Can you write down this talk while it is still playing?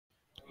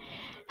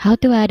How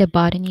to add a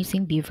button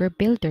using Beaver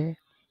Builder.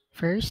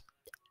 First,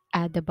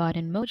 add the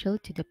button module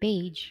to the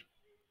page.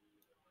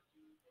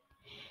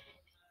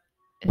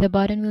 The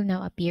button will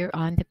now appear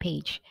on the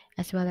page,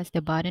 as well as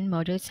the button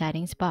module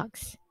settings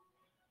box.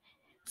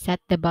 Set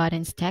the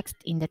button's text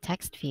in the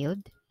text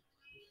field.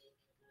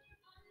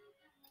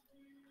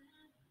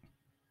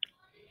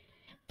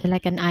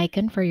 Select an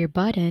icon for your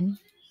button.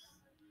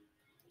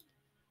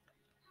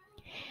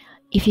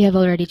 If you have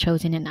already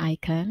chosen an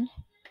icon,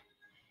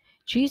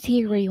 choose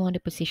here where you want to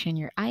position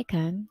your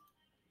icon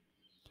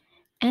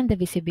and the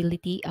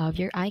visibility of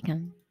your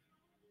icon.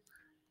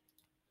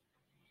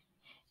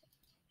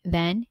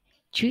 Then,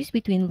 choose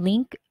between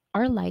link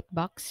or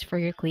lightbox for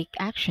your click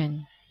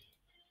action.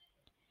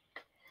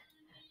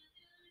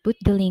 Put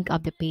the link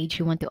of the page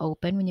you want to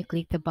open when you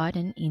click the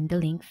button in the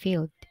link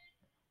field.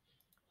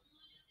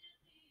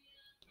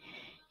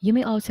 You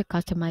may also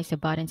customize the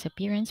button's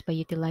appearance by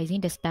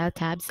utilizing the Style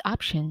tabs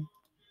option.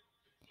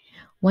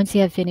 Once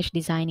you have finished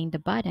designing the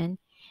button,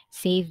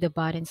 save the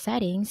button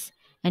settings,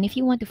 and if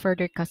you want to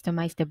further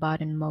customize the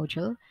button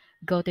module,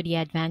 go to the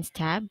Advanced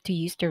tab to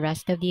use the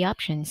rest of the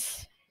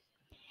options.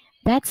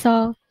 That's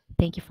all.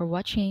 Thank you for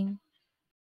watching.